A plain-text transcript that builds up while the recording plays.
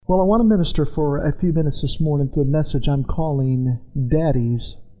Well, I want to minister for a few minutes this morning to a message I'm calling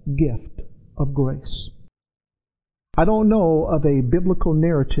Daddy's Gift of Grace. I don't know of a biblical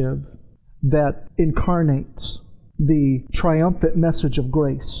narrative that incarnates the triumphant message of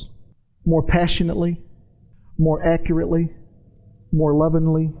grace more passionately, more accurately, more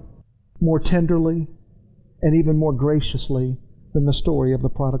lovingly, more tenderly, and even more graciously than the story of the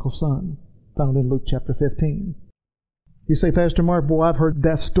prodigal son found in Luke chapter 15. You say, Pastor Mark, boy, I've heard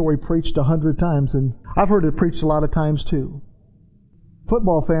that story preached 100 times, and I've heard it preached a lot of times too.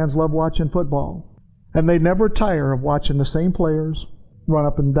 Football fans love watching football, and they never tire of watching the same players run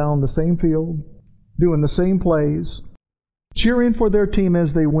up and down the same field, doing the same plays, cheering for their team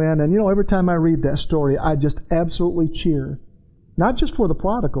as they win. And every time I read that story, I just absolutely cheer. Not just for the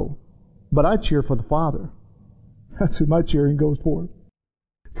prodigal, but I cheer for the father. That's who my cheering goes for.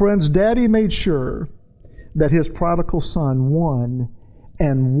 Friends, Daddy made sure that his prodigal son won,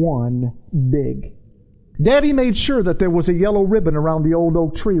 and won big. Daddy made sure that there was a yellow ribbon around the old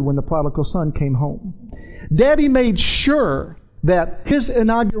oak tree when the prodigal son came home. Daddy made sure that his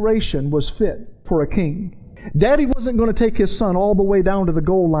inauguration was fit for a king. Daddy wasn't going to take his son all the way down to the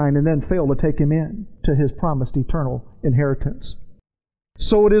goal line and then fail to take him in to his promised eternal inheritance.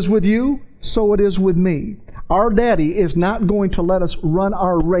 So it is with you, so it is with me. Our Daddy is not going to let us run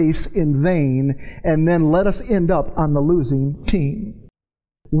our race in vain and then let us end up on the losing team.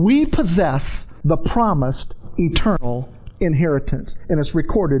 We possess the promised eternal inheritance, and it's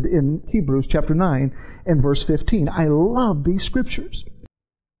recorded in Hebrews chapter 9 and verse 15. I love these scriptures.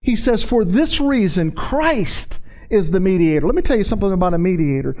 He says, for this reason, Christ is the mediator. Let me tell you something about a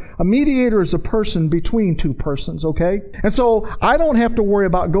mediator. A mediator is a person between two persons, okay? And so I don't have to worry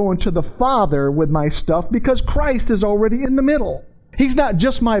about going to the Father with my stuff because Christ is already in the middle. He's not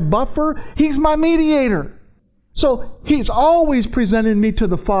just my buffer, He's my mediator. So He's always presenting me to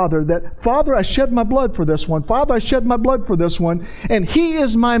the Father that, Father, I shed my blood for this one. Father, I shed my blood for this one. And He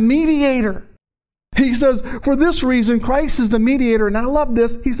is my mediator. He says, for this reason, Christ is the mediator. And I love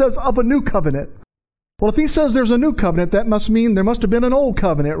this. He says, of a new covenant. Well, if He says there's a new covenant, that must mean there must have been an old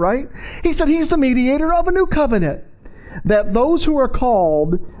covenant, right? He said He's the mediator of a new covenant, that those who are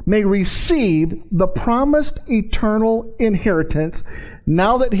called may receive the promised eternal inheritance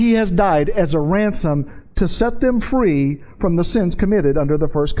now that He has died as a ransom to set them free from the sins committed under the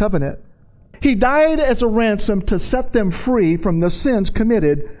first covenant. He died as a ransom to set them free from the sins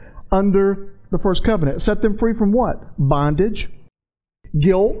committed under the first covenant. Set them free from what? Bondage,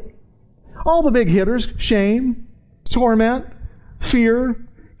 guilt, all the big hitters, shame, torment, fear,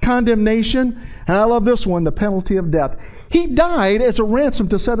 condemnation, and I love this one, the penalty of death. He died as a ransom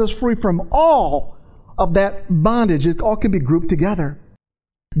to set us free from all of that bondage. It all can be grouped together.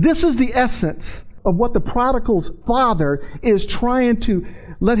 This is the essence of what the prodigal's father is trying to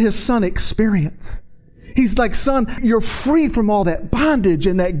let his son experience. He's like, son, you're free from all that bondage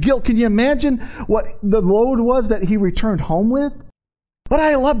and that guilt. Can you imagine what the load was that he returned home with? But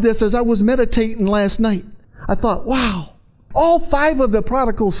I love this. As I was meditating last night, I thought, wow, all 5 of the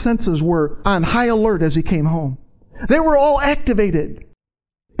prodigal's senses were on high alert as he came home. They were all activated.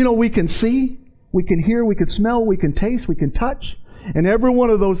 We can see, we can hear, we can smell, we can taste, we can touch. And every one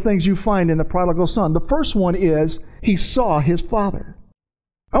of those things you find in the prodigal son. The first one is he saw his father.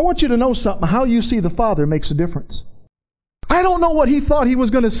 I want you to know something. How you see the father makes a difference. I don't know what he thought he was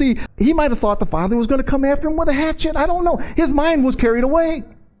going to see. He might have thought the father was going to come after him with a hatchet. I don't know. His mind was carried away.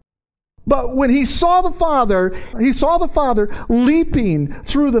 But when he saw the father leaping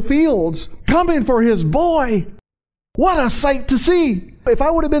through the fields, coming for his boy. What a sight to see. If I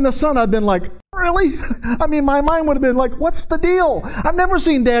would have been the son, I'd been like, really? I mean, my mind would have been like, what's the deal? I've never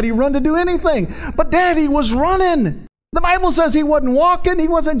seen Daddy run to do anything. But Daddy was running. The Bible says he wasn't walking. He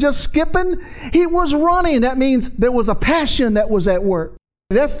wasn't just skipping. He was running. That means there was a passion that was at work.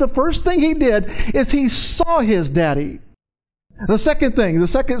 That's the first thing he did, is he saw his daddy. The second thing, the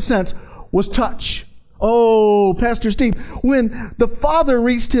second sense, was touch. Oh, Pastor Steve, when the father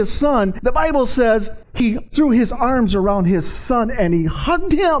reached his son, the Bible says he threw his arms around his son and he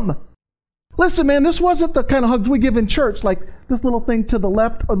hugged him. Listen, man, this wasn't the kind of hugs we give in church, like this little thing to the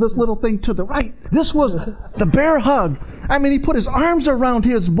left or this little thing to the right. This was the bear hug. I mean, he put his arms around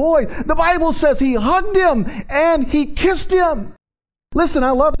his boy. The Bible says he hugged him and he kissed him. Listen,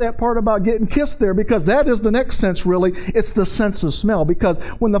 I love that part about getting kissed there, because that is the next sense, really. It's the sense of smell. Because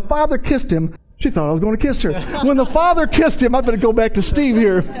when the father kissed him, she thought I was going to kiss her. When the father kissed him, I better go back to Steve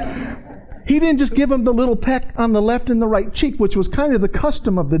here. He didn't just give him the little peck on the left and the right cheek, which was kind of the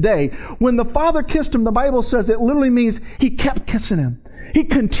custom of the day. When the father kissed him, the Bible says it literally means he kept kissing him. He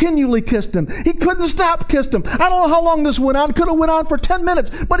continually kissed him. He couldn't stop kissing him. I don't know how long this went on. It could have went on for 10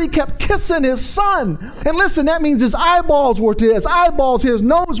 minutes, but he kept kissing his son. And listen, that means his eyeballs were to his eyeballs, his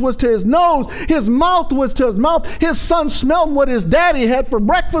nose was to his nose, his mouth was to his mouth. His son smelled what his daddy had for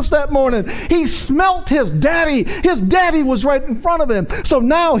breakfast that morning. He smelt his daddy. His daddy was right in front of him. So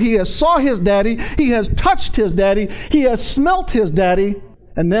now he has saw his daddy. He has touched his daddy. He has smelt his daddy.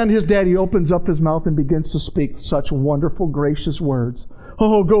 And then his daddy opens up his mouth and begins to speak such wonderful, gracious words.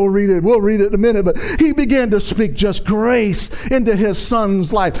 Oh, go read it. We'll read it in a minute. But he began to speak just grace into his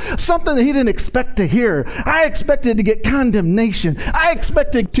son's life. Something that he didn't expect to hear. I expected to get condemnation. I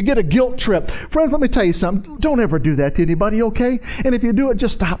expected to get a guilt trip. Friends, let me tell you something. Don't ever do that to anybody, okay? And if you do it,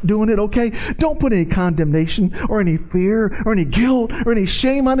 just stop doing it, okay? Don't put any condemnation or any fear or any guilt or any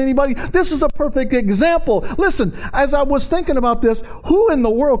shame on anybody. This is a perfect example. Listen, as I was thinking about this, who in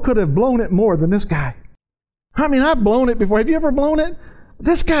the world could have blown it more than this guy? I mean, I've blown it before. Have you ever blown it?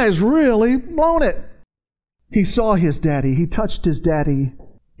 This guy's really blown it. He saw his daddy. He touched his daddy.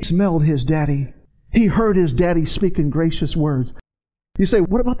 He smelled his daddy. He heard his daddy speaking gracious words. You say,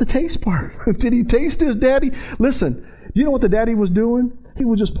 what about the taste part? Did he taste his daddy? Listen, do you know what the daddy was doing? He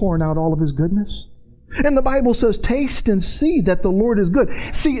was just pouring out all of his goodness. And the Bible says, taste and see that the Lord is good.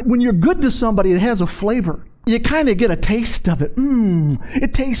 See, when you're good to somebody, it has a flavor. You kind of get a taste of it.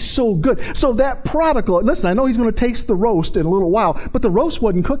 It tastes so good. So that prodigal, listen, I know he's going to taste the roast in a little while, but the roast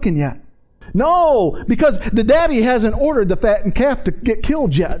wasn't cooking yet. No, because the daddy hasn't ordered the fattened calf to get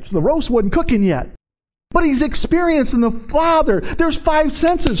killed yet. The roast wasn't cooking yet. But he's experiencing the Father. There's 5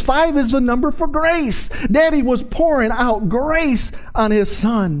 senses. 5 is the number for grace. Daddy was pouring out grace on his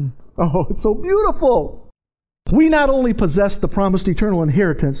son. Oh, it's so beautiful. We not only possess the promised eternal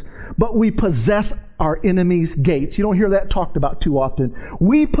inheritance, but we possess our enemy's gates. You don't hear that talked about too often.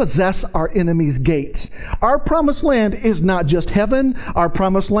 We possess our enemy's gates. Our promised land is not just heaven. Our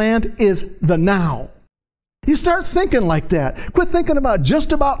promised land is the now. You start thinking like that. Quit thinking about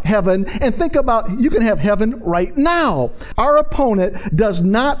just about heaven and think about you can have heaven right now. Our opponent does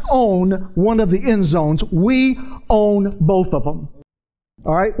not own one of the end zones. We own both of them.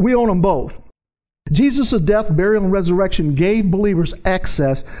 All right? We own them both. Jesus' death, burial, and resurrection gave believers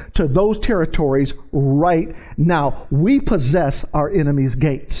access to those territories right now. We possess our enemy's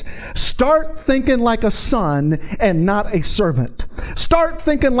gates. Start thinking like a son and not a servant. Start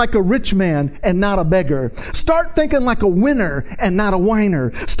thinking like a rich man and not a beggar. Start thinking like a winner and not a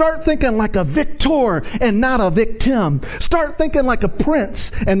whiner. Start thinking like a victor and not a victim. Start thinking like a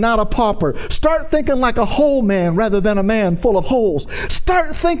prince and not a pauper. Start thinking like a whole man rather than a man full of holes.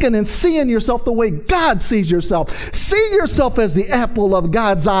 Start thinking and seeing yourself the way God sees yourself. See yourself as the apple of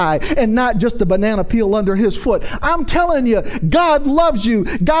God's eye and not just the banana peel under his foot. I'm telling you, God loves you.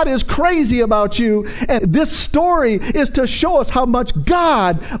 God is crazy about you. And this story is to show us how much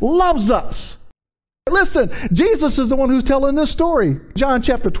God loves us. Listen, Jesus is the one who's telling this story. John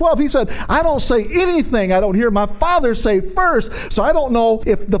chapter 12, he said, I don't say anything I don't hear my Father say first. So I don't know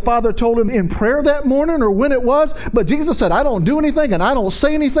if the Father told him in prayer that morning or when it was, but Jesus said, I don't do anything and I don't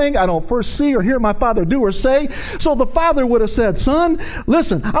say anything I don't first see or hear my Father do or say. So the Father would have said, son,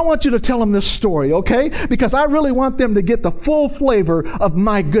 listen, I want you to tell them this story, okay? Because I really want them to get the full flavor of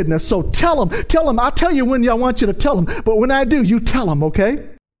my goodness. So tell them, I'll tell you when I want you to tell them, but when I do, you tell them, okay?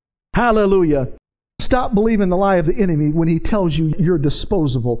 Hallelujah. Stop believing the lie of the enemy when he tells you you're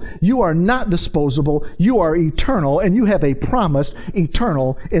disposable. You are not disposable. You are eternal, and you have a promised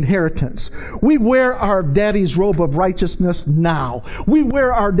eternal inheritance. We wear our daddy's robe of righteousness now. We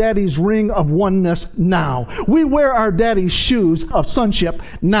wear our daddy's ring of oneness now. We wear our daddy's shoes of sonship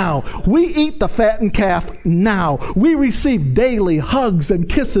now. We eat the fattened calf now. We receive daily hugs and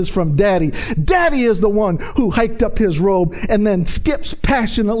kisses from daddy. Daddy is the one who hiked up his robe and then skips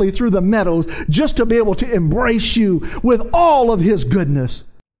passionately through the meadows just to be able to embrace you with all of his goodness.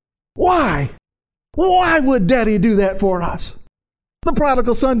 Why? Why would daddy do that for us? The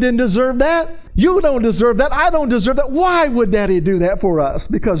prodigal son didn't deserve that. You don't deserve that. I don't deserve that. Why would daddy do that for us?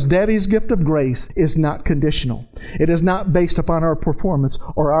 Because daddy's gift of grace is not conditional. It is not based upon our performance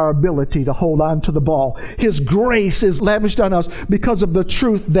or our ability to hold on to the ball. His grace is lavished on us because of the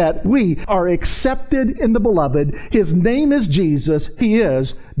truth that we are accepted in the beloved. His name is Jesus. He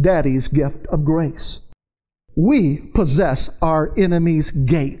is daddy's gift of grace. We possess our enemy's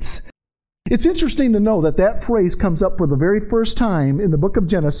gates. It's interesting to know that that phrase comes up for the very first time in the book of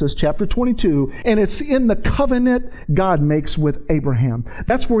Genesis, chapter 22, and it's in the covenant God makes with Abraham.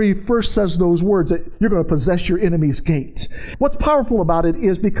 That's where he first says those words, that you're going to possess your enemy's gates. What's powerful about it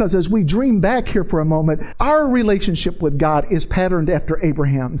is because as we dream back here for a moment, our relationship with God is patterned after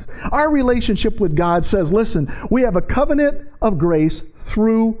Abraham's. Our relationship with God says, listen, we have a covenant of grace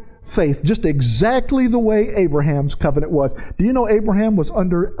through faith, just exactly the way Abraham's covenant was. Do you know Abraham was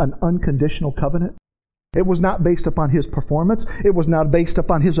under an unconditional covenant? It was not based upon his performance. It was not based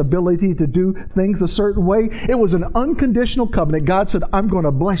upon his ability to do things a certain way. It was an unconditional covenant. God said, I'm going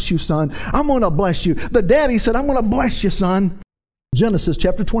to bless you, son. I'm going to bless you. The daddy said, I'm going to bless you, son. Genesis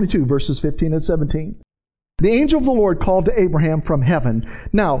chapter 22, verses 15 and 17. The angel of the Lord called to Abraham from heaven.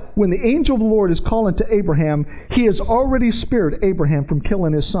 Now, when the angel of the Lord is calling to Abraham, he has already spared Abraham from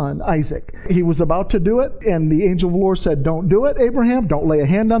killing his son, Isaac. He was about to do it, and the angel of the Lord said, don't do it, Abraham. Don't lay a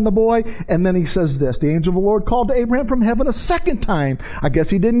hand on the boy. And then he says this, the angel of the Lord called to Abraham from heaven a second time. I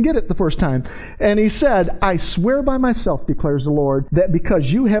guess he didn't get it the first time. And he said, I swear by myself, declares the Lord, that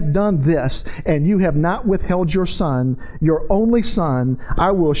because you have done this, and you have not withheld your son, your only son,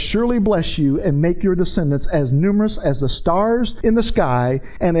 I will surely bless you and make your descendants as numerous as the stars in the sky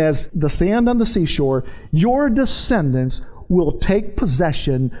and as the sand on the seashore. Your descendants will take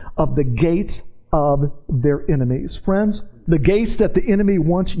possession of the gates of their enemies. Friends, the gates that the enemy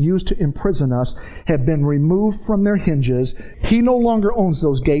once used to imprison us have been removed from their hinges. He no longer owns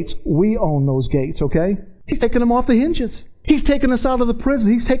those gates. We own those gates, okay? He's taken them off the hinges. He's taken us out of the prison.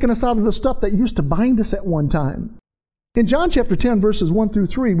 He's taken us out of the stuff that used to bind us at one time. In John chapter 10, verses 1 through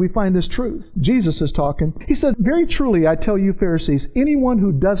 3, we find this truth. Jesus is talking. He said, very truly, I tell you, Pharisees, anyone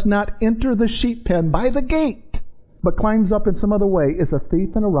who does not enter the sheep pen by the gate, but climbs up in some other way, is a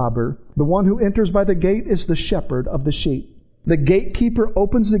thief and a robber. The one who enters by the gate is the shepherd of the sheep. The gatekeeper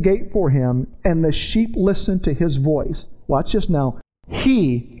opens the gate for him, and the sheep listen to his voice. Watch this now.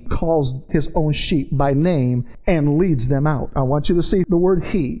 He calls his own sheep by name and leads them out. I want you to see the word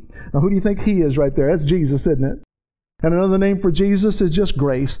he. Now, who do you think he is right there? That's Jesus, isn't it? And another name for Jesus is just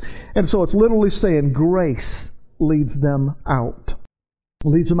grace. And so it's literally saying grace leads them out.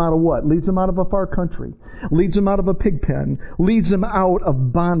 Leads them out of what? Leads them out of a far country. Leads them out of a pig pen. Leads them out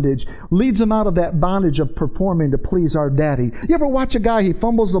of bondage. Leads them out of that bondage of performing to please our daddy. You ever watch a guy, he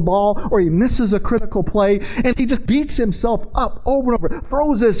fumbles the ball or he misses a critical play and he just beats himself up over and over,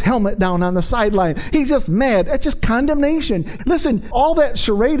 throws his helmet down on the sideline. He's just mad. That's just condemnation. Listen, all that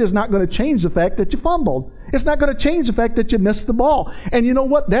charade is not going to change the fact that you fumbled. It's not going to change the fact that you missed the ball. And you know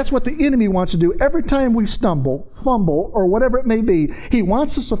what? That's what the enemy wants to do. Every time we stumble, fumble, or whatever it may be, he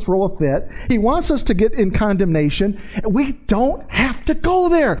wants us to throw a fit. He wants us to get in condemnation. We don't have to go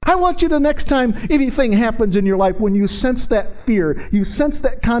there. I want you to, next time anything happens in your life, when you sense that fear, you sense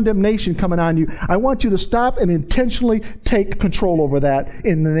that condemnation coming on you, I want you to stop and intentionally take control over that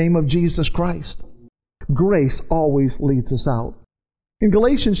in the name of Jesus Christ. Grace always leads us out. In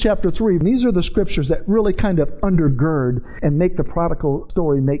Galatians chapter 3, these are the scriptures that really kind of undergird and make the prodigal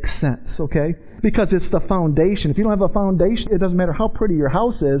story make sense, okay? Because it's the foundation. If you don't have a foundation, it doesn't matter how pretty your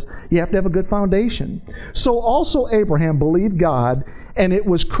house is, you have to have a good foundation. So also Abraham believed God, and it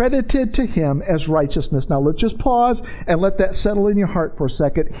was credited to him as righteousness. Now let's just pause and let that settle in your heart for a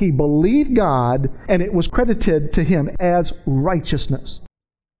second. He believed God, and it was credited to him as righteousness.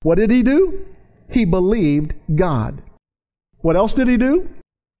 What did he do? He believed God. What else did he do?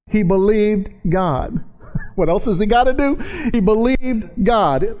 He believed God. What else has he got to do? He believed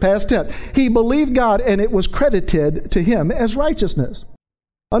God. Past tense. He believed God, and it was credited to him as righteousness.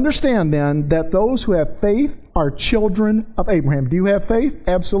 Understand then that those who have faith are children of Abraham. Do you have faith?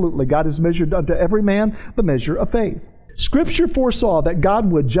 Absolutely. God has measured unto every man the measure of faith. Scripture foresaw that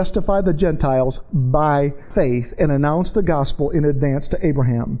God would justify the Gentiles by faith and announce the gospel in advance to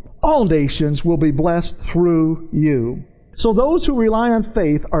Abraham. All nations will be blessed through you. So those who rely on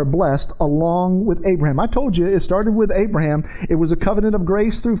faith are blessed along with Abraham. I told you it started with Abraham. It was a covenant of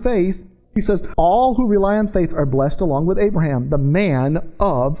grace through faith. He says, all who rely on faith are blessed along with Abraham, the man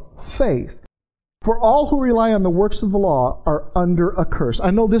of faith. For all who rely on the works of the law are under a curse.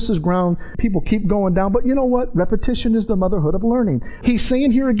 I know this is ground people keep going down, but you know what? Repetition is the motherhood of learning. He's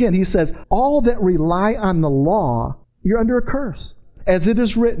saying here again, he says, all that rely on the law, you're under a curse. As it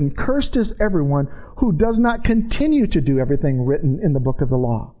is written, cursed is everyone who does not continue to do everything written in the book of the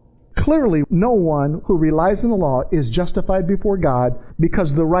law. Clearly, no one who relies on the law is justified before God,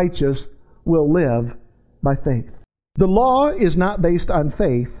 because the righteous will live by faith. The law is not based on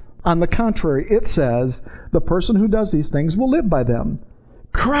faith. On the contrary, it says the person who does these things will live by them.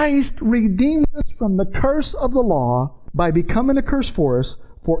 Christ redeemed us from the curse of the law by becoming a curse for us,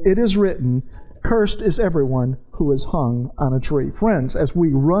 For it is written, cursed is everyone who is hung on a tree. Friends, as we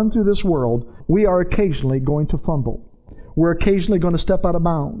run through this world, we are occasionally going to fumble. We're occasionally going to step out of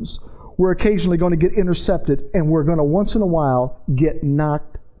bounds. We're occasionally going to get intercepted, and we're going to once in a while get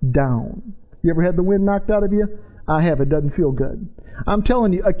knocked down. You ever had the wind knocked out of you? I have. It doesn't feel good. I'm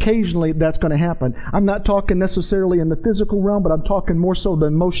telling you, occasionally that's going to happen. I'm not talking necessarily in the physical realm, but I'm talking more so the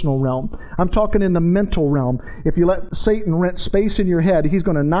emotional realm. I'm talking in the mental realm. If you let Satan rent space in your head, he's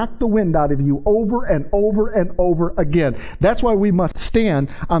going to knock the wind out of you over and over and over again. That's why we must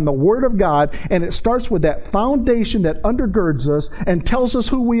stand on the Word of God, and it starts with that foundation that undergirds us and tells us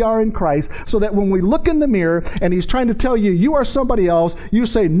who we are in Christ, so that when we look in the mirror and he's trying to tell you, you are somebody else, you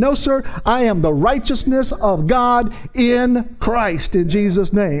say, no sir, I am the righteousness of God in Christ, in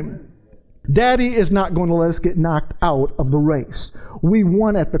Jesus' name. Daddy is not going to let us get knocked out of the race. We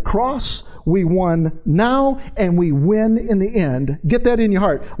won at the cross, we won now, and we win in the end. Get that in your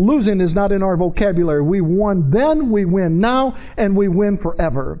heart. Losing is not in our vocabulary. We won then, we win now, and we win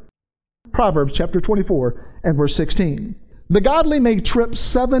forever. Proverbs chapter 24 and verse 16. The godly may trip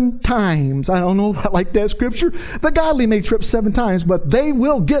 7 times. I don't know if I like that scripture. The godly may trip 7 times, but they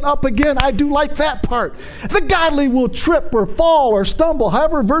will get up again. I do like that part. The godly will trip or fall or stumble,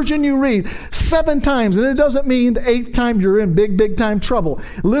 however version you read, 7 times. And it doesn't mean the 8th time you're in big time trouble.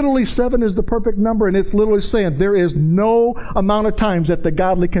 Literally 7 is the perfect number, and it's literally saying there is no amount of times that the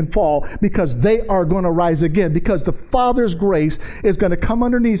godly can fall, because they are going to rise again, because the Father's grace is going to come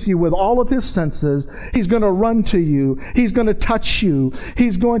underneath you with all of His senses. He's going to run to you. He's going to touch you.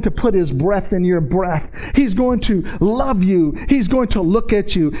 He's going to put His breath in your breath. He's going to love you. He's going to look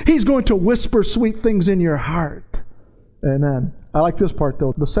at you. He's going to whisper sweet things in your heart. Amen. I like this part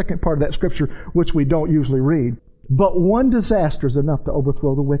though, the second part of that scripture, which we don't usually read. But one disaster is enough to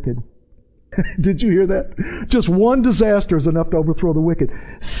overthrow the wicked. Did you hear that? Just one disaster is enough to overthrow the wicked.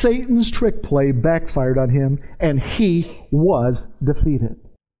 Satan's trick play backfired on him, and he was defeated.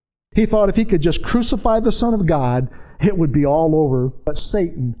 He thought if he could just crucify the Son of God, it would be all over. But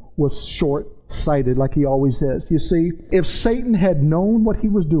Satan was short-sighted, like he always is. You see, if Satan had known what he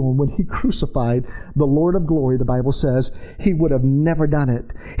was doing when he crucified the Lord of glory, the Bible says, he would have never done it.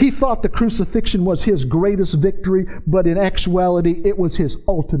 He thought the crucifixion was his greatest victory, but in actuality, it was his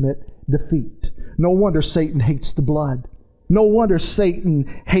ultimate defeat. No wonder Satan hates the blood. No wonder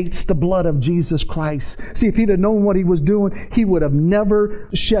Satan hates the blood of Jesus Christ. See, if he'd have known what he was doing, he would have never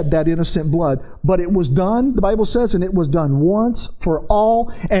shed that innocent blood. But it was done, the Bible says, and it was done once for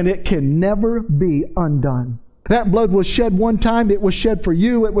all, and it can never be undone. That blood was shed one time. It was shed for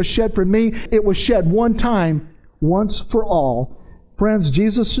you. It was shed for me. It was shed one time, once for all. Friends,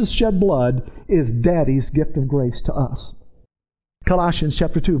 Jesus' shed blood is Daddy's gift of grace to us. Colossians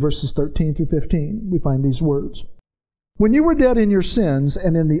chapter 2, verses 13 through 15, we find these words. When you were dead in your sins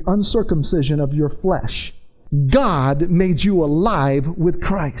and in the uncircumcision of your flesh, God made you alive with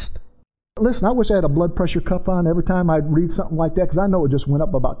Christ. Listen, I wish I had a blood pressure cuff on every time I read something like that, because I know it just went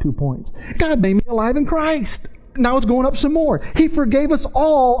up about 2 points. God made me alive in Christ. Now it's going up some more. He forgave us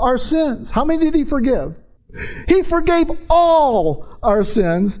all our sins. How many did He forgive? He forgave all our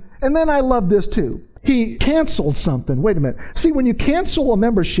sins. And then I love this too. He canceled something. Wait a minute. See, when you cancel a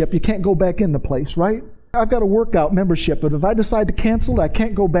membership, you can't go back in the place, right? I've got a workout membership, but if I decide to cancel it, I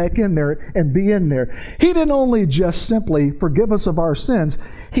can't go back in there and be in there. He didn't only just simply forgive us of our sins,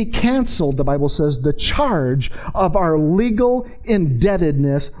 He canceled, the Bible says, the charge of our legal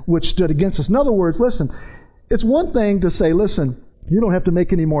indebtedness which stood against us. In other words, listen, it's one thing to say, listen, you don't have to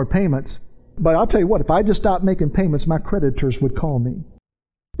make any more payments. But I'll tell you what, if I just stopped making payments, my creditors would call me.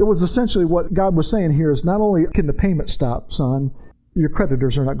 It was essentially what God was saying here is not only can the payment stop, son, your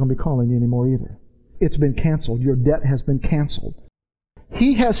creditors are not going to be calling you anymore either. It's been canceled. Your debt has been canceled.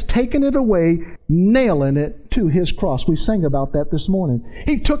 He has taken it away, nailing it to His cross. We sang about that this morning.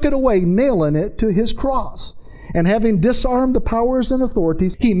 He took it away, nailing it to His cross. And having disarmed the powers and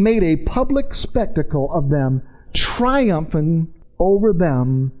authorities, He made a public spectacle of them, triumphing over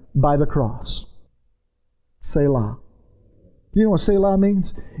them by the cross. Selah. You know what Selah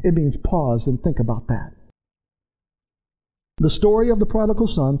means? It means pause and think about that. The story of the prodigal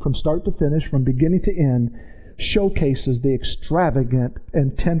son, from start to finish, from beginning to end, showcases the extravagant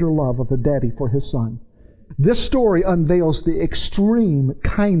and tender love of a daddy for his son. This story unveils the extreme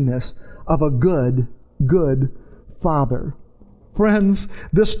kindness of a good father. Friends,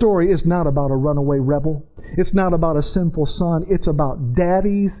 this story is not about a runaway rebel. It's not about a sinful son. It's about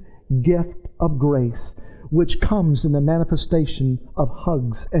Daddy's gift of grace, which comes in the manifestation of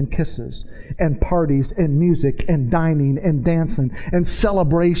hugs and kisses and parties and music and dining and dancing and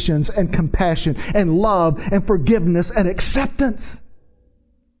celebrations and compassion and love and forgiveness and acceptance.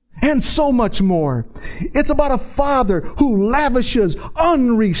 and so much more. It's about a Father who lavishes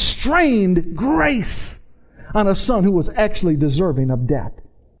unrestrained grace on a Son who was actually deserving of death.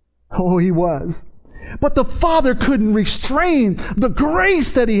 Oh, He was. But the Father couldn't restrain the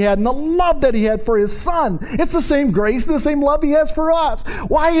grace that He had and the love that He had for His Son. It's the same grace and the same love He has for us.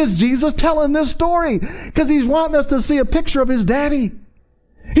 Why is Jesus telling this story? Because He's wanting us to see a picture of His daddy.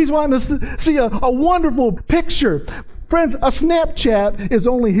 He's wanting us to see a wonderful picture. Friends, a Snapchat is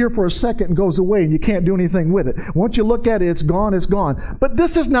only here for a second and goes away and you can't do anything with it. Once you look at it, it's gone, it's gone. But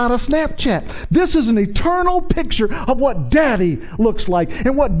this is not a Snapchat. This is an eternal picture of what Daddy looks like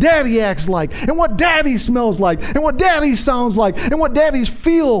and what Daddy acts like and what Daddy smells like and what Daddy sounds like and what Daddy's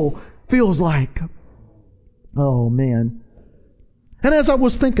feels like. Oh, man. And as I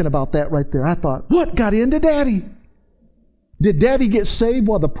was thinking about that right there, I thought, what got into Daddy? Did Daddy get saved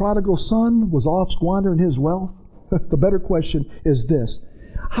while the prodigal son was off squandering his wealth? The better question is this: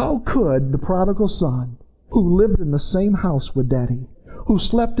 how could the prodigal son, who lived in the same house with Daddy, who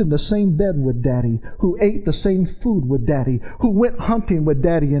slept in the same bed with Daddy, who ate the same food with Daddy, who went hunting with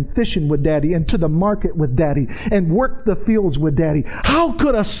Daddy and fishing with Daddy and to the market with Daddy and worked the fields with Daddy, how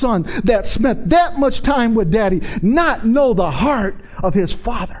could a son that spent that much time with Daddy not know the heart of his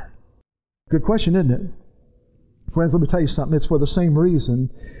father? Good question, isn't it? Friends, let me tell you something. It's for the same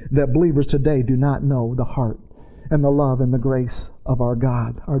reason that believers today do not know the heart and the love and the grace of our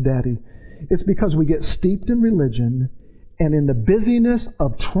God, our Daddy. It's because we get steeped in religion, and in the busyness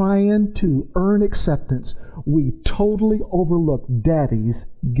of trying to earn acceptance, we totally overlook Daddy's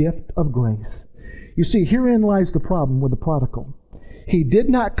gift of grace. You see, herein lies the problem with the prodigal. He did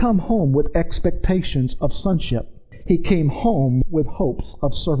not come home with expectations of sonship. He came home with hopes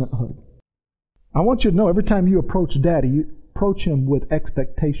of servanthood. I want you to know, every time you approach Daddy, you approach Him with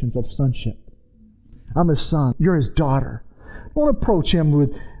expectations of sonship. I'm His son. You're His daughter. Don't approach Him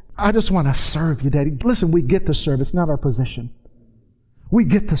with, I just want to serve you, Daddy. Listen, we get to serve. It's not our position. We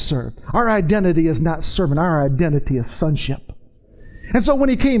get to serve. Our identity is not servant. Our identity is sonship. And so when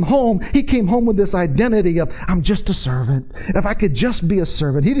He came home with this identity of, I'm just a servant. If I could just be a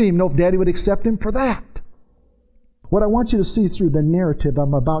servant. He didn't even know if Daddy would accept him for that. What I want you to see through the narrative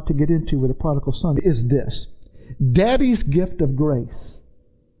I'm about to get into with the prodigal son is this: Daddy's gift of grace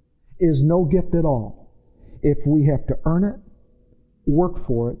is no gift at all if we have to earn it, work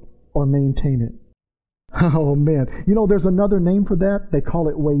for it, or maintain it. Oh man, you know there's another name for that. They call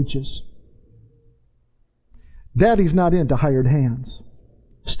it wages. Daddy's not into hired hands.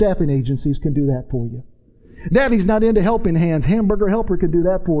 Staffing agencies can do that for you. Daddy's not into helping hands. Hamburger Helper can do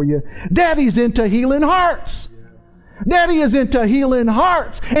that for you. Daddy's into healing hearts. Daddy is into healing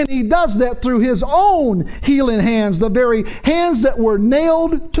hearts, and He does that through His own healing hands, the very hands that were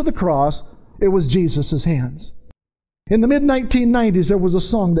nailed to the cross. It was Jesus' hands. In the mid-1990s, there was a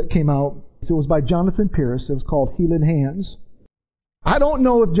song that came out. It was by Jonathan Pierce. It was called Healing Hands. I don't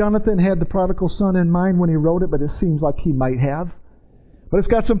know if Jonathan had the prodigal son in mind when he wrote it, but it seems like he might have. But it's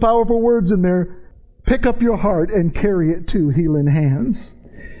got some powerful words in there. Pick up your heart and carry it to healing hands.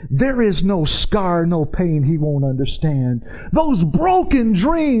 There is no scar, no pain He won't understand. Those broken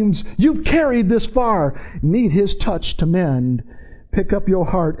dreams you've carried this far need His touch to mend. Pick up your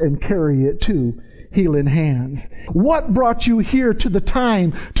heart and carry it to healing hands. What brought you here to the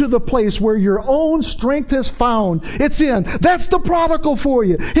time, to the place where your own strength is found? It's in. That's the prodigal for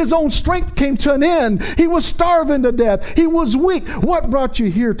you. His own strength came to an end. He was starving to death. He was weak. What brought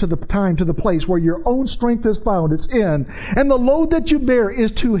you here to the time, to the place where your own strength is found? It's in. And the load that you bear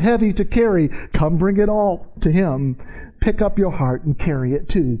is too heavy to carry. Come bring it all to Him. Pick up your heart and carry it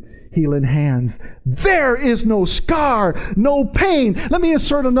to healing hands. There is no scar, no pain. Let me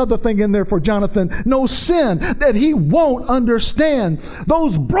insert another thing in there for Jonathan. No sin that he won't understand.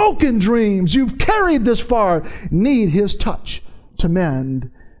 Those broken dreams you've carried this far need His touch to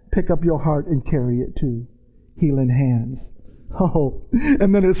mend. Pick up your heart and carry it to healing hands. Oh,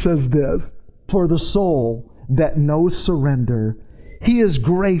 and then it says this: for the soul that knows surrender, He is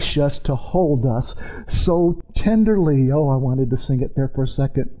gracious to hold us so tenderly. Oh, I wanted to sing it there for a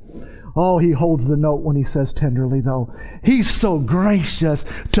second. Oh, He holds the note when He says tenderly, though. He's so gracious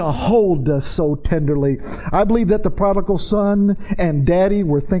to hold us so tenderly. I believe that the prodigal son and Daddy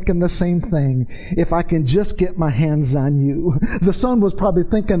were thinking the same thing. If I can just get my hands on you. The son was probably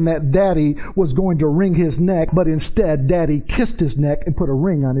thinking that Daddy was going to wring his neck, but instead Daddy kissed his neck and put a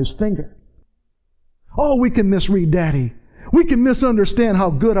ring on his finger. Oh, we can misread Daddy. We can misunderstand how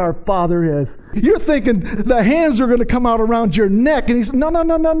good our Father is. You're thinking the hands are going to come out around your neck. And He said,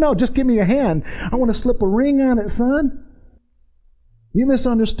 no, just give me your hand. I want to slip a ring on it, son. You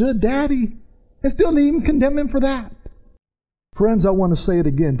misunderstood Daddy. And still didn't even condemn Him for that. Friends, I want to say it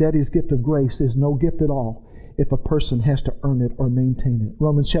again. Daddy's gift of grace is no gift at all if a person has to earn it or maintain it.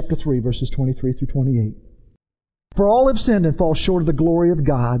 Romans chapter 3, verses 23 through 28. For all have sinned and fall short of the glory of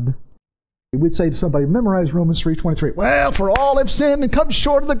God. We'd say to somebody, memorize Romans 3:23. Well, for all have sinned and come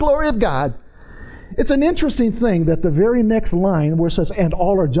short of the glory of God. It's an interesting thing that the very next line where it says, and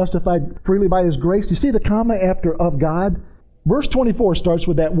all are justified freely by His grace. You see the comma after of God? Verse 24 starts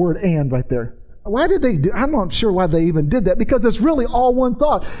with that word and right there. Why did they do? I'm not sure why they even did that, because it's really all one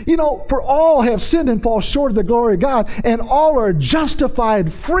thought. You know, for all have sinned and fall short of the glory of God, and all are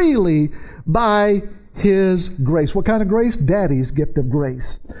justified freely by His grace. What kind of grace? Daddy's gift of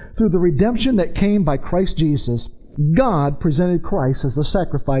grace. Through the redemption that came by Christ Jesus, God presented Christ as a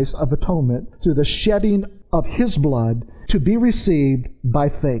sacrifice of atonement through the shedding of His blood to be received by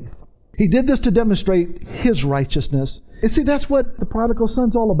faith. He did this to demonstrate His righteousness. And see, that's what the prodigal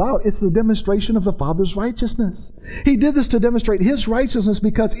son's all about. It's the demonstration of the Father's righteousness. He did this to demonstrate His righteousness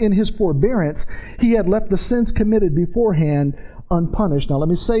because in His forbearance, He had left the sins committed beforehand unpunished. Now let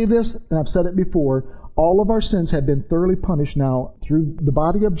me say this, and I've said it before, all of our sins have been thoroughly punished now through the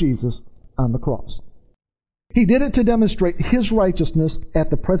body of Jesus on the cross. He did it to demonstrate His righteousness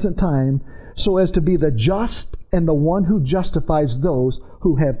at the present time so as to be the just and the one who justifies those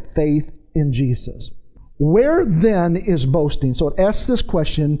who have faith in Jesus. Where then is boasting? So it asks this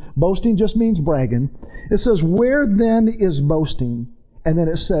question. Boasting just means bragging. It says, where then is boasting? And then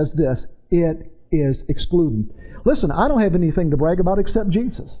it says this, it is excluded. Listen, I don't have anything to brag about except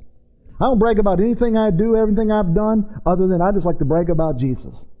Jesus. I don't brag about anything I do, everything I've done, other than I just like to brag about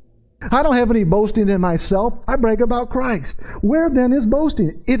Jesus. I don't have any boasting in myself. I brag about Christ. Where then is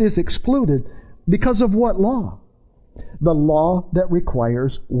boasting? It is excluded because of what law? The law that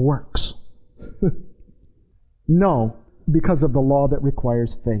requires works. No, because of the law that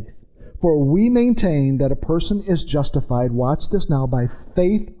requires faith. For we maintain that a person is justified, watch this now, by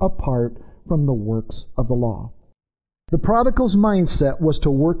faith apart from the works of the law. The prodigal's mindset was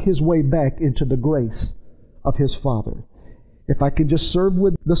to work his way back into the grace of his father. If I can just serve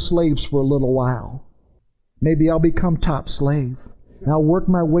with the slaves for a little while, maybe I'll become top slave. And I'll work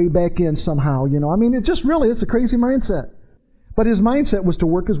my way back in somehow, it's a crazy mindset. But his mindset was to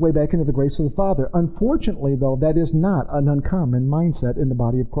work his way back into the grace of the Father. Unfortunately, though, that is not an uncommon mindset in the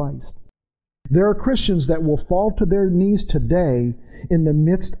body of Christ. There are Christians that will fall to their knees today in the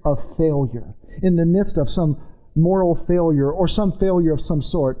midst of failure, in the midst of some moral failure or some failure of some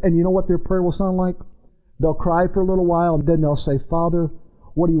sort. And you know what their prayer will sound like? They'll cry for a little while, and then they'll say, Father,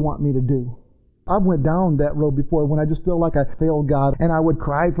 what do you want me to do? I went down that road before when I just feel like I failed God, and I would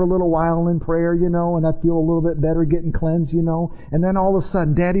cry for a little while in prayer, and I'd feel a little bit better getting cleansed, and then all of a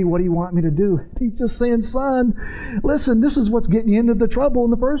sudden, Daddy, what do you want me to do? He's just saying, son, listen, this is what's getting you into the trouble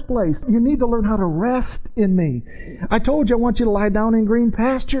in the first place. You need to learn how to rest in me. I told you I want you to lie down in green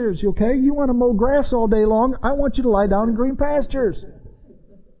pastures, okay? You want to mow grass all day long, I want you to lie down in green pastures.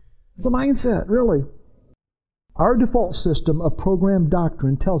 It's a mindset, really. Our default system of programmed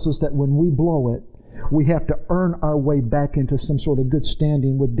doctrine tells us that when we blow it, we have to earn our way back into some sort of good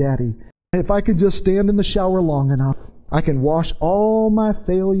standing with Daddy. If I could just stand in the shower long enough, I can wash all my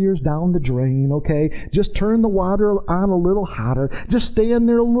failures down the drain, okay? Just turn the water on a little hotter. Just stay in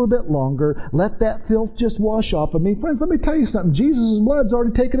there a little bit longer. Let that filth just wash off of me. Friends, let me tell you something. Jesus' blood's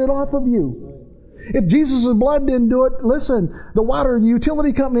already taken it off of you. If Jesus' blood didn't do it, listen, the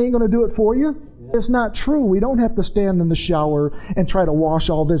utility company ain't going to do it for you. It's not true. We don't have to stand in the shower and try to wash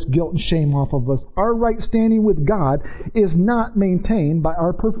all this guilt and shame off of us. Our right standing with God is not maintained by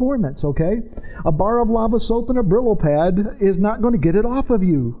our performance, okay? A bar of lava soap and a Brillo pad is not going to get it off of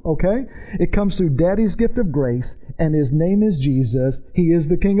you, okay? It comes through Daddy's gift of grace, and His name is Jesus. He is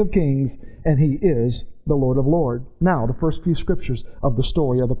the King of Kings, and He is the Lord of Lords. Now, the first few scriptures of the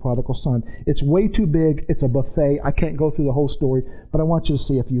story of the prodigal son. It's way too big. It's a buffet. I can't go through the whole story, but I want you to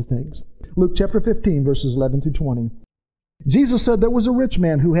see a few things. Luke chapter 15, verses 11 through 20. Jesus said there was a rich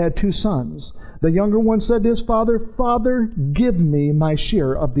man who had 2 sons. The younger one said to his father, Father, give me my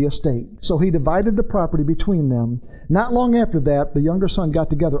share of the estate. So he divided the property between them. Not long after that, the younger son got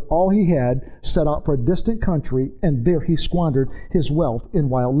together all he had, set out for a distant country, and there he squandered his wealth in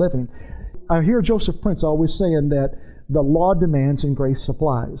wild living. I hear Joseph Prince always saying that the law demands and grace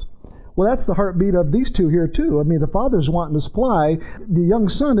supplies. Well, that's the heartbeat of these two here, too. The father's wanting to supply. The young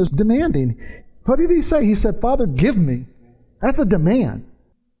son is demanding. What did he say? He said, Father, give me. That's a demand.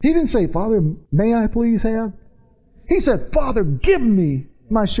 He didn't say, Father, may I please have? He said, Father, give me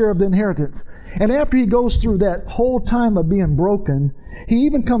my share of the inheritance. And after he goes through that whole time of being broken, he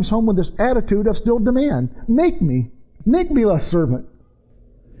even comes home with this attitude of still demand. Make me a servant.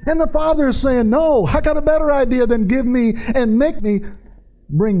 And the father is saying, no, I got a better idea than give me and make me.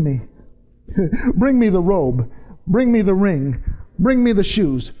 Bring me. Bring me the robe. Bring me the ring. Bring me the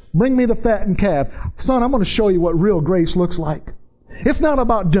shoes. Bring me the fattened calf. Son, I'm going to show you what real grace looks like. It's not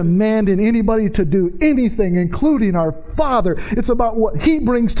about demanding anybody to do anything, including our Father. It's about what He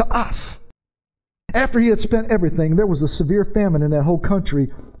brings to us. After he had spent everything, there was a severe famine in that whole country,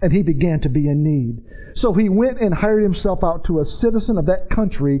 and he began to be in need. So he went and hired himself out to a citizen of that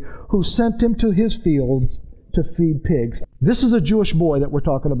country who sent him to his fields to feed pigs. This is a Jewish boy that we're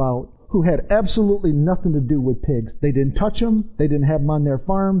talking about who had absolutely nothing to do with pigs. They didn't touch them. They didn't have them on their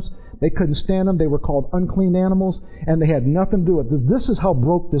farms. They couldn't stand them. They were called unclean animals, and they had nothing to do with it. This is how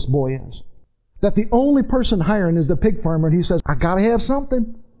broke this boy is. That the only person hiring is the pig farmer, and he says, I got to have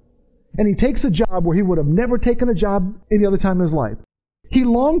something. And he takes a job where he would have never taken a job any other time in his life. He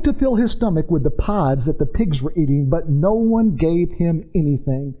longed to fill his stomach with the pods that the pigs were eating, but no one gave him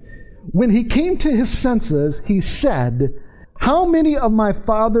anything. When he came to his senses, he said, how many of my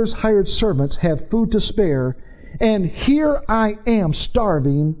father's hired servants have food to spare, and here I am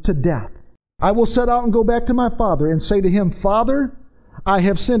starving to death? I will set out and go back to my father and say to him, Father, I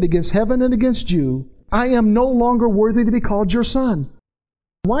have sinned against heaven and against you. I am no longer worthy to be called your son.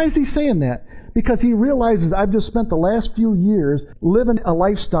 Why is he saying that? Because he realizes I've just spent the last few years living a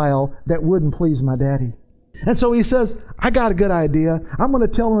lifestyle that wouldn't please my daddy. And so he says, I got a good idea. I'm going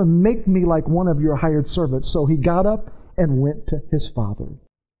to tell him, make me like one of your hired servants. So he got up and went to his father.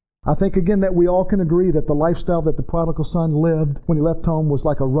 I think again that we all can agree that the lifestyle that the prodigal son lived when he left home was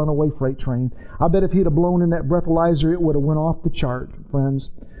like a runaway freight train. I bet if he'd have blown in that breathalyzer, it would have went off the chart,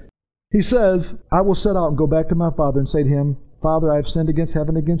 friends. He says, I will set out and go back to my father and say to him, Father, I have sinned against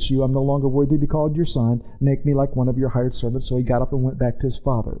heaven and against you. I'm no longer worthy to be called your son. Make me like one of your hired servants. So he got up and went back to his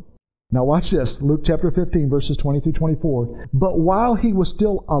father. Now watch this. Luke chapter 15, verses 20 through 24. But while he was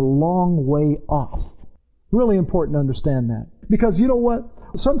still a long way off. Really important to understand that. Because you know what?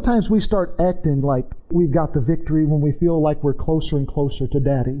 Sometimes we start acting like we've got the victory when we feel like we're closer and closer to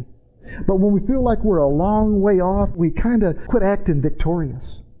Daddy. But when we feel like we're a long way off, we kind of quit acting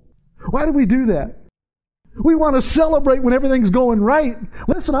victorious. Why do we do that? We want to celebrate when everything's going right.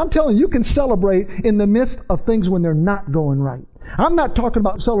 Listen, I'm telling you, you can celebrate in the midst of things when they're not going right. I'm not talking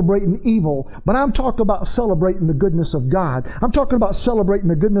about celebrating evil, but I'm talking about celebrating the goodness of God. I'm talking about celebrating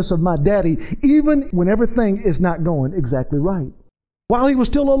the goodness of my daddy, even when everything is not going exactly right. While he was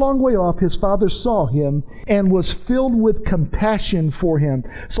still a long way off, his father saw him and was filled with compassion for him.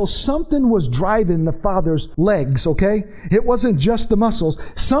 So something was driving the father's legs, okay? It wasn't just the muscles.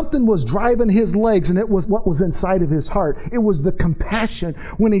 Something was driving his legs, and it was what was inside of his heart. It was the compassion.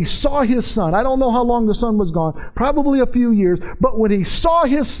 When he saw his son, I don't know how long the son was gone, probably a few years, but when he saw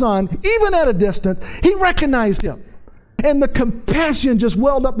his son, even at a distance, he recognized him. And the compassion just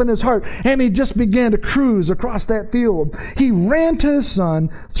welled up in his heart, and he just began to cruise across that field. He ran to his son,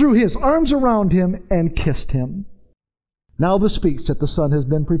 threw his arms around him, and kissed him. Now the speech that the son has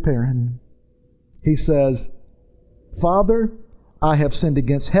been preparing. He says, Father, I have sinned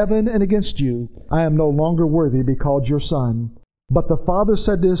against heaven and against you. I am no longer worthy to be called your son. But the father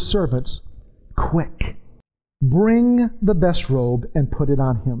said to his servants, Quick, bring the best robe and put it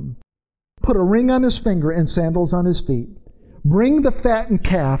on him. Put a ring on his finger and sandals on his feet. Bring the fattened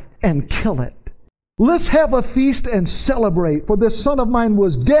calf and kill it. Let's have a feast and celebrate. For this son of mine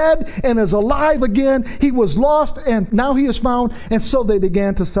was dead and is alive again. He was lost and now he is found. And so they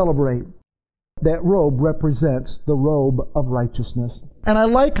began to celebrate. That robe represents the robe of righteousness. And I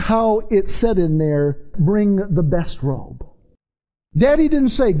like how it said in there, bring the best robe. Daddy didn't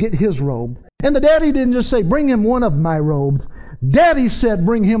say, get his robe. And the daddy didn't just say, bring him one of my robes. Daddy said,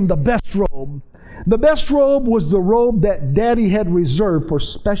 bring him the best robe. The best robe was the robe that Daddy had reserved for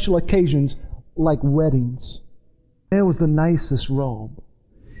special occasions like weddings. It was the nicest robe.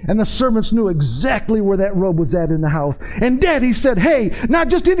 And the servants knew exactly where that robe was at in the house. And Daddy said, hey, not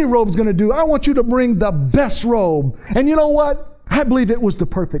just any robe's going to do. I want you to bring the best robe. And you know what? I believe it was the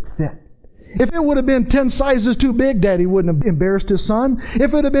perfect fit. If it would have been 10 sizes too big, Daddy wouldn't have embarrassed his son. If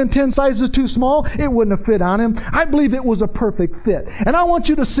it would have been 10 sizes too small, it wouldn't have fit on him. I believe it was a perfect fit. And I want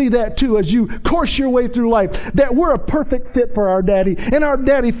you to see that too as you course your way through life, that we're a perfect fit for our Daddy, and our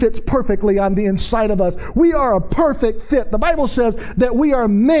Daddy fits perfectly on the inside of us. We are a perfect fit. The Bible says that we are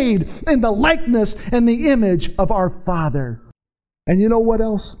made in the likeness and the image of our Father. And you know what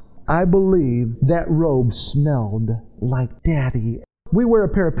else? I believe that robe smelled like Daddy. We wear a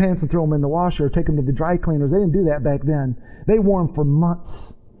pair of pants and throw them in the washer or take them to the dry cleaners. They didn't do that back then. They wore them for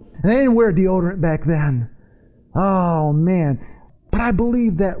months. And they didn't wear deodorant back then. Oh, man. But I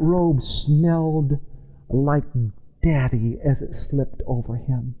believe that robe smelled like Daddy as it slipped over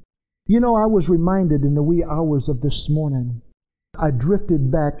him. You know, I was reminded in the wee hours of this morning, I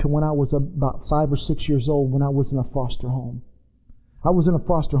drifted back to when I was about 5 or 6 years old when I was in a foster home. I was in a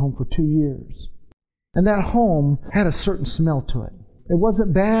foster home for 2 years. And that home had a certain smell to it. It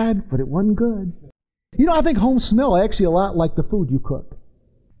wasn't bad, but it wasn't good. You know, I think homes smell actually a lot like the food you cook.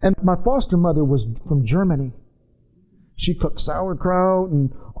 And my foster mother was from Germany. She cooked sauerkraut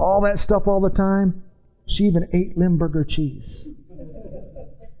and all that stuff all the time. She even ate Limburger cheese.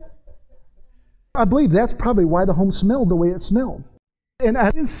 I believe that's probably why the home smelled the way it smelled. And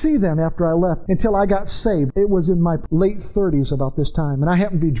I didn't see them after I left until I got saved. It was in my late 30s about this time. And I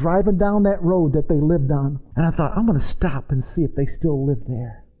happened to be driving down that road that they lived on. And I thought, I'm going to stop and see if they still live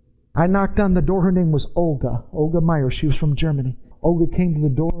there. I knocked on the door. Her name was Olga. Olga Meyer. She was from Germany. Olga came to the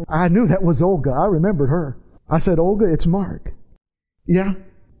door. I knew that was Olga. I remembered her. I said, Olga, it's Mark. Yeah?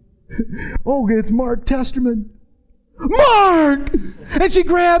 Olga, it's Mark Testerman. Mark! And she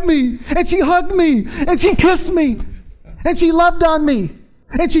grabbed me, and she hugged me, and she kissed me, and she loved on me,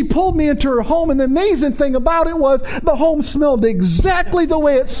 and she pulled me into her home. And the amazing thing about it was the home smelled exactly the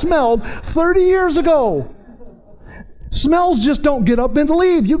way it smelled 30 years ago. Smells just don't get up and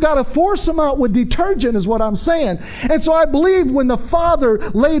leave. You got to force them out with detergent is what I'm saying. And so I believe when the Father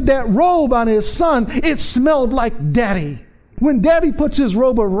laid that robe on His Son, it smelled like Daddy. When Daddy puts His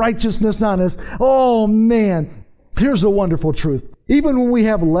robe of righteousness on us, oh man, here's a wonderful truth. Even when we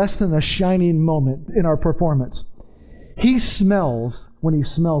have less than a shining moment in our performance, He smells, when He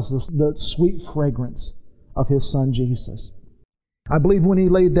smells the sweet fragrance of His Son Jesus. I believe when He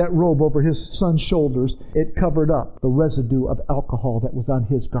laid that robe over His Son's shoulders, it covered up the residue of alcohol that was on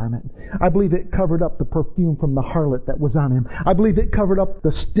His garment. I believe it covered up the perfume from the harlot that was on Him. I believe it covered up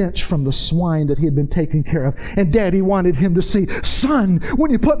the stench from the swine that He had been taking care of. And Daddy wanted Him to see, Son,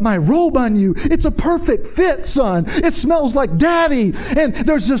 when you put my robe on you, it's a perfect fit, Son. It smells like Daddy. And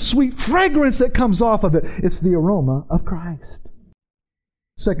there's this sweet fragrance that comes off of it. It's the aroma of Christ.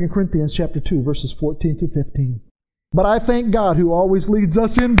 2 Corinthians chapter 2, verses 14 through 15. But I thank God who always leads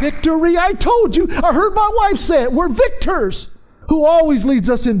us in victory. I told you, I heard my wife say it, we're victors. Who always leads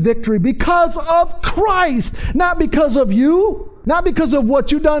us in victory because of Christ. Not because of you. Not because of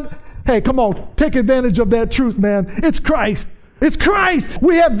what you've done. Hey, come on, take advantage of that truth, man. It's Christ. It's Christ.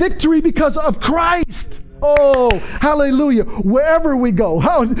 We have victory because of Christ. Oh, hallelujah. Wherever we go.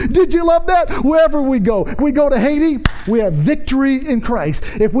 Did you love that? Wherever we go. If we go to Haiti, we have victory in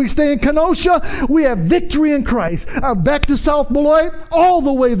Christ. If we stay in Kenosha, we have victory in Christ. Back to South Beloit, all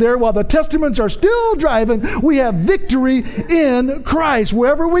the way there while the Testaments are still driving, we have victory in Christ.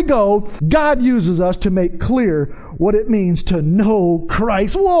 Wherever we go, God uses us to make clear what it means to know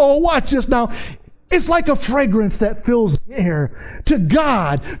Christ. Whoa, watch this now. It's like a fragrance that fills the air. To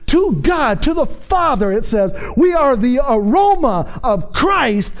God, to the Father, it says, we are the aroma of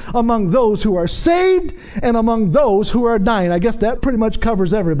Christ among those who are saved and among those who are dying. I guess that pretty much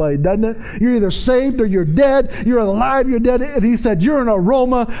covers everybody, doesn't it? You're either saved or you're dead. You're alive, you're dead. And He said, you're an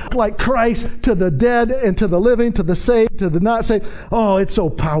aroma like Christ to the dead and to the living, to the saved, to the not saved. Oh, it's so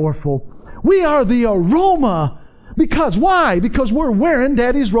powerful. We are the aroma. Because why? Because we're wearing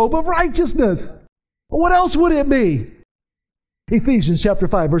Daddy's robe of righteousness. What else would it be? Ephesians chapter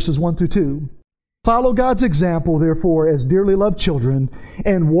 5, verses 1 through 2. Follow God's example, therefore, as dearly loved children,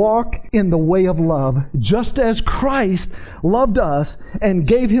 and walk in the way of love, just as Christ loved us and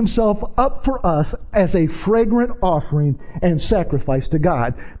gave Himself up for us as a fragrant offering and sacrifice to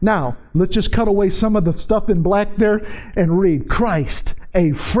God. Now, let's just cut away some of the stuff in black there and read Christ,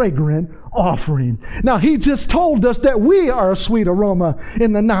 a fragrant offering. Now, He just told us that we are a sweet aroma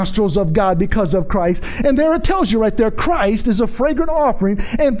in the nostrils of God because of Christ. And there it tells you right there, Christ is a fragrant offering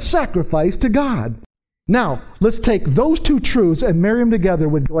and sacrifice to God. Now, let's take those two truths and marry them together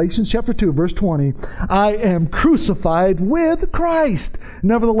with Galatians chapter 2, verse 20. I am crucified with Christ.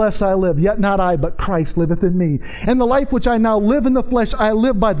 Nevertheless I live, yet not I, but Christ liveth in me. And the life which I now live in the flesh, I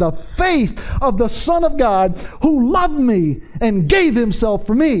live by the faith of the Son of God, who loved me and gave Himself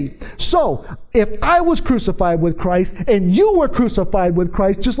for me. So, if I was crucified with Christ and you were crucified with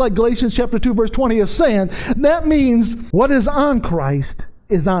Christ, just like Galatians chapter 2, verse 20 is saying, that means what is on Christ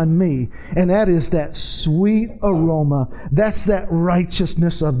is on me. And that is that sweet aroma. That's that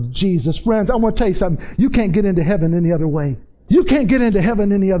righteousness of Jesus. Friends, I want to tell you something. You can't get into heaven any other way. You can't get into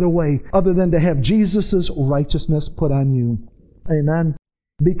heaven any other way other than to have Jesus' righteousness put on you. Amen.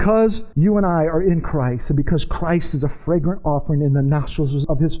 Because you and I are in Christ, and because Christ is a fragrant offering in the nostrils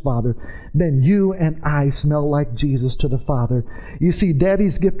of His Father, then you and I smell like Jesus to the Father. You see,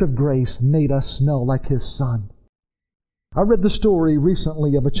 Daddy's gift of grace made us smell like His Son. I read the story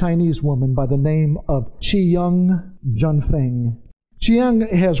recently of a Chinese woman by the name of Qiyang Junfeng.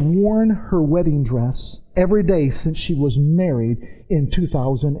 Qiyang has worn her wedding dress every day since she was married in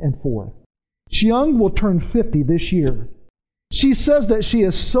 2004. Qiyang will turn 50 this year. She says that she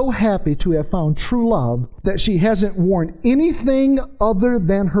is so happy to have found true love that she hasn't worn anything other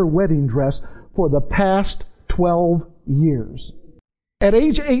than her wedding dress for the past 12 years. At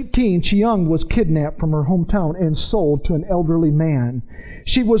age 18, Qiyang was kidnapped from her hometown and sold to an elderly man.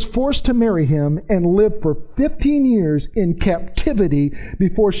 She was forced to marry him and lived for 15 years in captivity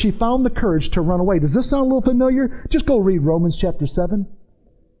before she found the courage to run away. Does this sound a little familiar? Just go read Romans chapter 7.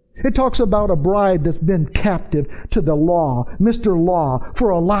 It talks about a bride that's been captive to the law, Mr. Law, for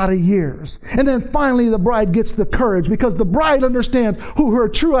a lot of years. And then finally the bride gets the courage because the bride understands who her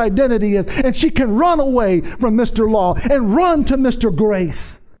true identity is, and she can run away from Mr. Law and run to Mr.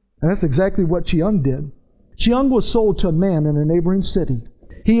 Grace. And that's exactly what Qiyang did. Qiyang was sold to a man in a neighboring city.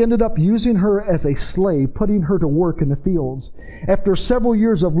 He ended up using her as a slave, putting her to work in the fields. After several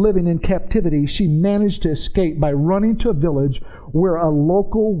years of living in captivity, she managed to escape by running to a village where a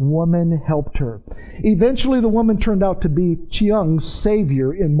local woman helped her. Eventually, the woman turned out to be Qiyang's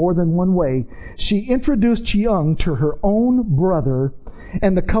savior in more than one way. She introduced Qiyang to her own brother,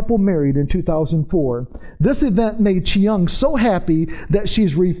 and the couple married in 2004. This event made Qiyang so happy that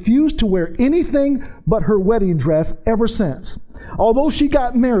she's refused to wear anything but her wedding dress ever since. Although she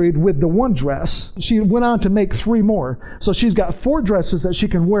got married with the one dress, she went on to make 3 more. So she's got 4 dresses that she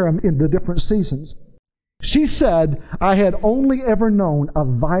can wear them in the different seasons. She said, "I had only ever known a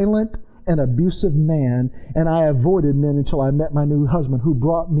violent and abusive man, and I avoided men until I met my new husband who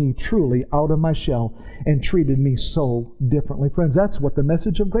brought me truly out of my shell and treated me so differently." Friends, that's what the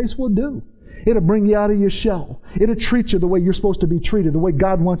message of grace will do. It'll bring you out of your shell. It'll treat you the way you're supposed to be treated, the way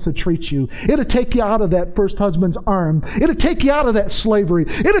God wants to treat you. It'll take you out of that first husband's arm. It'll take you out of that slavery.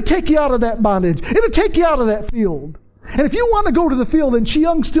 It'll take you out of that bondage. It'll take you out of that field. And if you want to go to the field, and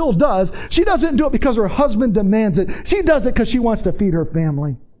Qiyang still does, she doesn't do it because her husband demands it. She does it because she wants to feed her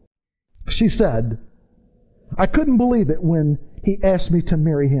family. She said, "I couldn't believe it when he asked me to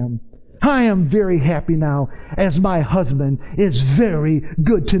marry him. I am very happy now, as my husband is very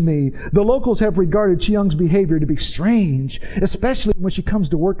good to me." The locals have regarded Qiyang's behavior to be strange, especially when she comes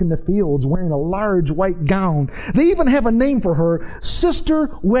to work in the fields wearing a large white gown. They even have a name for her. Sister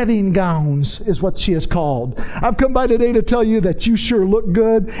Wedding Gowns is what she is called. I've come by today to tell you that you sure look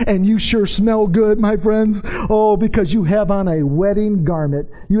good and you sure smell good, my friends. Oh, because you have on a wedding garment.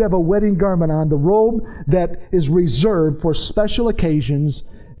 You have a wedding garment on, the robe that is reserved for special occasions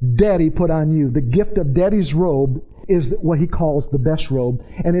Daddy put on you. The gift of Daddy's robe is what he calls the best robe,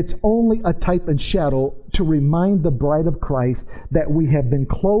 and it's only a type and shadow to remind the bride of Christ that we have been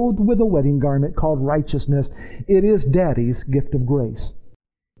clothed with a wedding garment called righteousness. It is Daddy's gift of grace.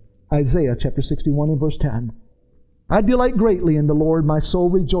 Isaiah chapter 61 and verse 10. "I delight greatly in the Lord, my soul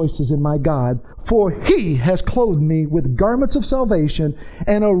rejoices in my God, for He has clothed me with garments of salvation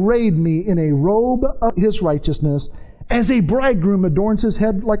and arrayed me in a robe of His righteousness. As a bridegroom adorns his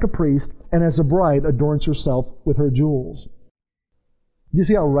head like a priest, and as a bride adorns herself with her jewels." You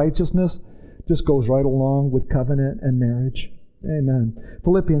see how righteousness just goes right along with covenant and marriage? Amen.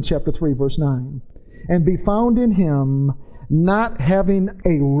 Philippians chapter 3, verse 9. "And be found in Him, not having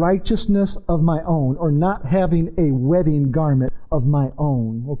a righteousness of my own," or not having a wedding garment of my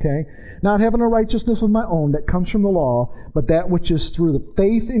own, okay? Not having a righteousness of my own that comes from the law, but that which is through the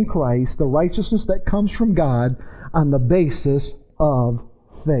faith in Christ, the righteousness that comes from God on the basis of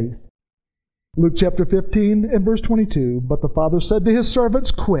faith. Luke chapter 15 and verse 22, "But the Father said to His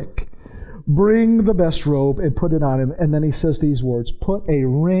servants, 'Quick, bring the best robe and put it on him.' And then He says these words, 'Put a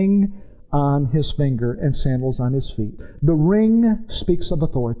ring on his finger and sandals on his feet.'" The ring speaks of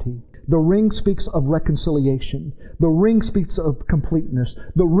authority. The ring speaks of reconciliation. The ring speaks of completeness.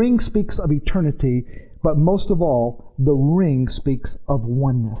 The ring speaks of eternity. But most of all, the ring speaks of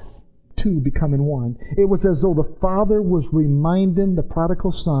oneness. Two becoming one. It was as though the Father was reminding the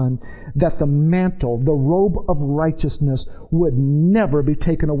prodigal son that the mantle, the robe of righteousness, would never be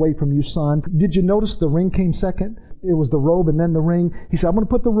taken away from you, son. Did you notice the ring came second? It was the robe and then the ring. He said, "I'm going to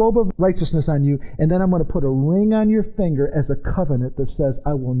put the robe of righteousness on you, and then I'm going to put a ring on your finger as a covenant that says,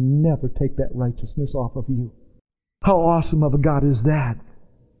 I will never take that righteousness off of you." How awesome of a God is that?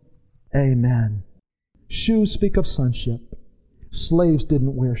 Amen. Shoes speak of sonship. Slaves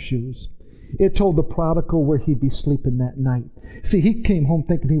didn't wear shoes. It told the prodigal where he'd be sleeping that night. See, he came home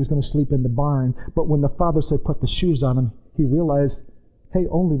thinking he was going to sleep in the barn, but when the father said put the shoes on him, he realized, hey,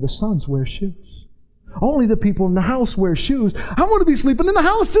 only the sons wear shoes. Only the people in the house wear shoes. I'm going to be sleeping in the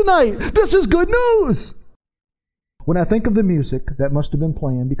house tonight. This is good news. When I think of the music that must have been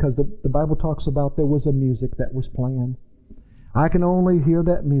playing, because the Bible talks about there was a music that was playing, I can only hear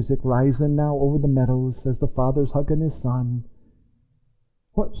that music rising now over the meadows as the Father's hugging His Son.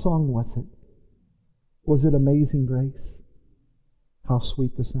 What song was it? Was it Amazing Grace? How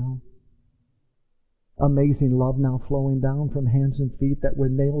sweet the sound. Amazing love now flowing down from hands and feet that were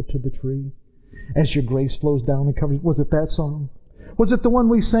nailed to the tree. As your grace flows down and covers. Was it that song? Was it the one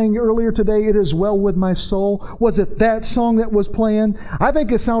we sang earlier today, It Is Well With My Soul? Was it that song that was playing? I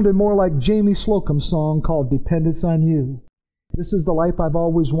think it sounded more like Jamie Slocum's song called Dependence on You. This is the life I've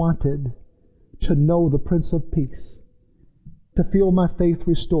always wanted, to know the Prince of Peace, to feel my faith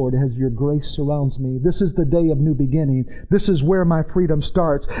restored as your grace surrounds me. This is the day of new beginning. This is where my freedom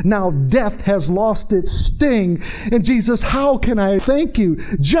starts. Now death has lost its sting. And Jesus, how can I thank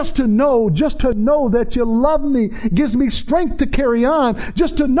you? Just to know that you love me gives me strength to carry on.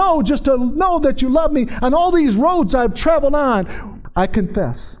 Just to know that you love me on all these roads I've traveled on. I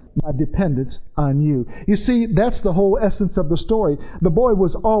confess my dependence on you. You see, that's the whole essence of the story. The boy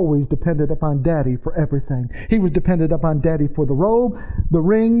was always dependent upon Daddy for everything. He was dependent upon Daddy for the robe, the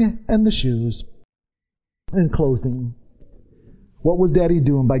ring, and the shoes. In closing, what was Daddy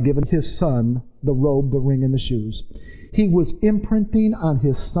doing by giving his son the robe, the ring, and the shoes? He was imprinting on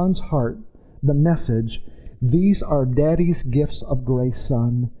his son's heart the message, these are Daddy's gifts of grace,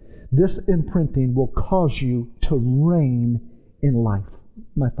 son. This imprinting will cause you to reign in life.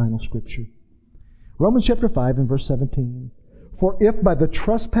 My final scripture. Romans chapter 5 and verse 17. For if by the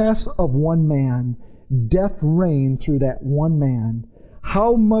trespass of one man death reigned through that one man,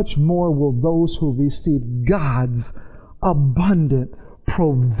 how much more will those who receive God's abundant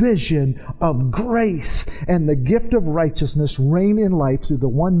provision of grace and the gift of righteousness reign in life through the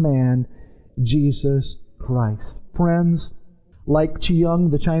one man, Jesus Christ? Friends, like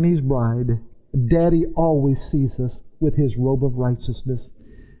Qiyang, the Chinese bride, Daddy always sees us with His robe of righteousness.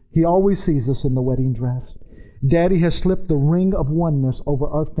 He always sees us in the wedding dress. Daddy has slipped the ring of oneness over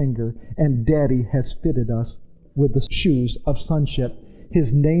our finger, and Daddy has fitted us with the shoes of sonship.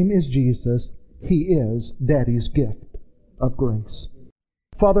 His name is Jesus. He is Daddy's gift of grace.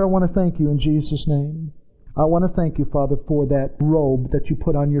 Father, I want to thank you in Jesus' name. I want to thank you, Father, for that robe that you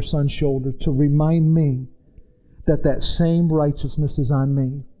put on your son's shoulder to remind me that that same righteousness is on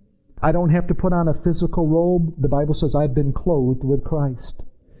me. I don't have to put on a physical robe. The Bible says I've been clothed with Christ.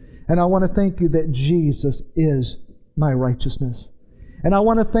 And I want to thank you that Jesus is my righteousness. And I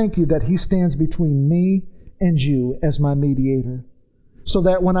want to thank you that He stands between me and you as my mediator. So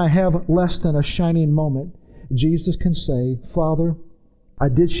that when I have less than a shining moment, Jesus can say, Father, I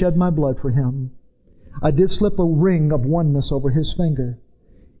did shed my blood for him. I did slip a ring of oneness over his finger.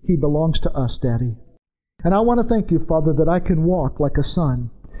 He belongs to us, Daddy. And I want to thank you, Father, that I can walk like a son.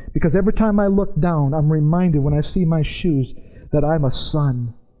 Because every time I look down, I'm reminded when I see my shoes that I'm a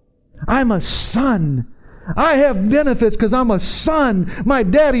son. I'm a son. I have benefits because I'm a son. My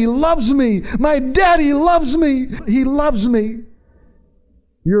Daddy loves me. My Daddy loves me. He loves me.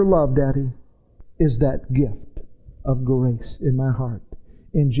 Your love, Daddy, is that gift of grace in my heart.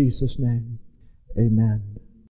 In Jesus' name, amen.